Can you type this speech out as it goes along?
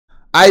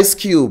Ice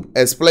Cube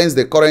explains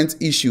the current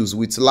issues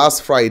with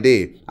Last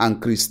Friday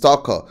and Chris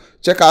Tucker.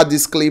 Check out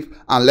this clip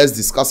and let's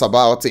discuss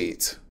about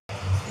it.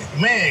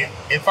 Man,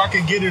 if I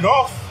could get it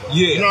off,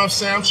 you know what I'm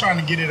saying? I'm trying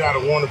to get it out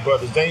of Warner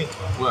Brothers. They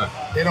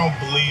don't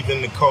believe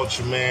in the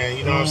culture, man.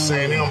 You know what I'm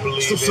saying? They don't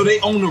believe So they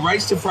own the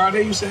rights to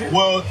Friday, you said?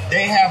 Well,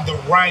 they have the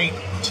right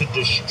to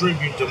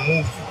distribute the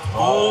movie.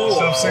 Oh. You know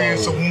what I'm saying?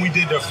 So when we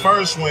did the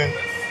first one,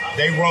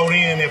 they wrote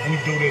in, if we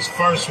do this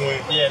first one,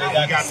 we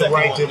got the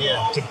right to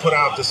put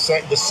out the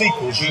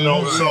sequels, you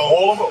know. So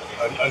all of them,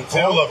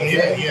 all of them, you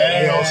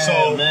know.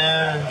 So you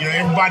know,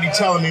 everybody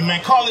telling me,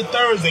 man, call it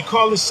Thursday,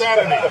 call it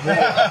Saturday.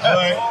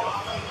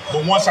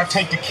 But once I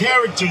take the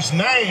characters'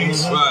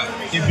 names,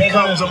 it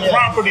becomes a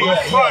property of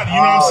Friday. You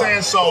know what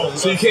I'm saying? So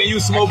you can't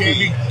use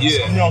Smokey.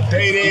 You know,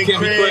 Day,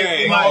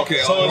 Craig. You know, Okay.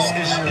 So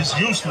it's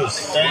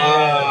useless.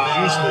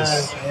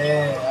 Useless.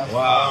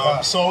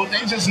 Wow. So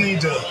they just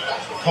need to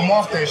come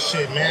off that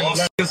shit, man.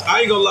 Because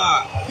I ain't gonna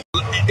lie.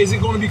 Is it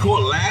going to be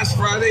called Last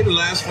Friday? The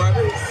Last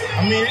Friday?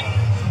 I mean,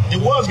 it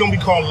was going to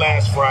be called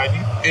Last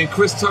Friday. And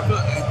Chris Tucker,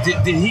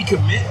 did he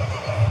commit?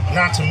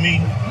 Not to me.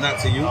 Not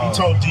to you? He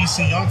told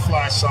DC Young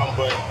Fly something,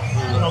 but,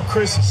 you know,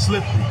 Chris is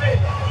slippery. He's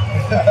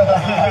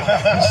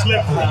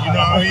slippery, you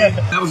know what I mean?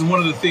 That was one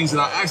of the things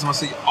that I asked him. I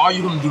said, are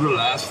you going to do the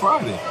Last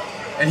Friday?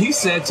 And he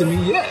said to me,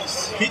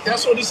 yes.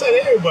 That's what he said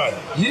to everybody.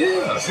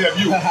 Yeah. Except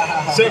you.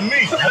 Except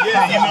me.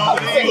 Yeah, you know.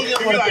 He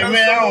be like,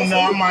 man, I don't know.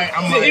 I might.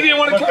 He didn't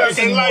want to curse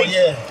anymore. Like,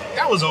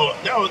 that was a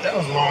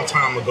long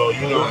time ago.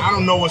 You know, I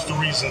don't know what's the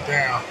reason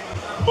now.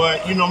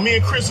 But, you know, me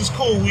and Chris is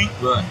cool. You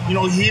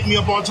know, he hit me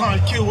up all the time.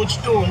 Q, what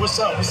you doing? What's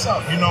up? What's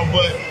up? You know,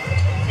 but,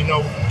 you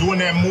know, doing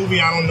that movie,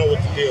 I don't know what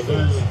the deal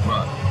is.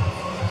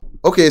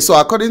 Okay, so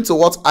according to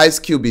what Ice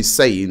Cube is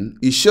saying,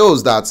 it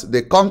shows that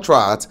the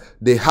contract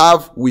they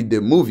have with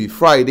the movie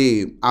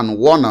Friday and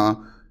Warner,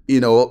 you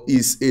know,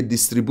 is a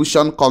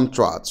distribution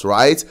contract,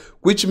 right?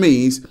 Which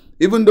means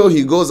even though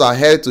he goes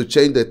ahead to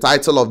change the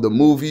title of the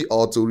movie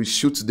or to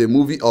reshoot the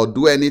movie or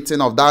do anything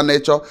of that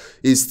nature,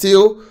 it's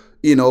still,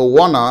 you know,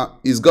 Warner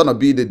is gonna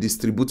be the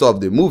distributor of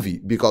the movie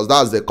because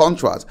that's the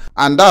contract.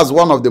 And that's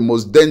one of the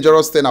most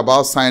dangerous thing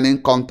about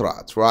signing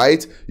contracts,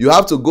 right? You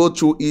have to go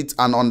through it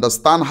and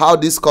understand how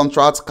this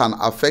contract can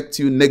affect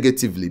you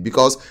negatively,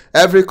 because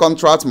every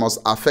contract must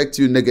affect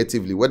you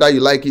negatively, whether you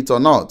like it or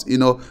not. You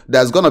know,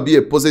 there's gonna be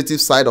a positive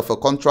side of a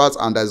contract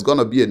and there's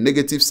gonna be a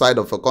negative side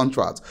of a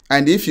contract.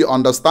 And if you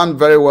understand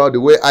very well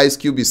the way Ice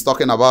Cube is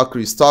talking about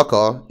Chris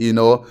Tucker, you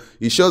know,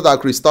 it shows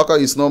that Chris Tucker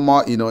is no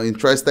more, you know,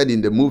 interested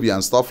in the movie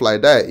and stuff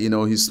like that. You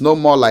know, he's no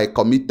more like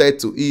committed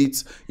to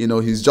it. You know,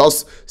 he's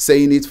just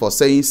saying it for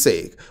saying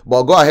sake.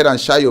 But go ahead and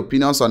share your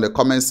opinions on the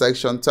comment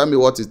section. Tell me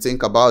what you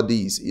think about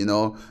these, you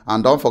know,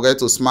 and don't forget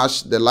to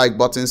smash the like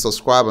button,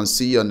 subscribe, and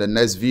see you on the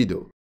next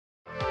video.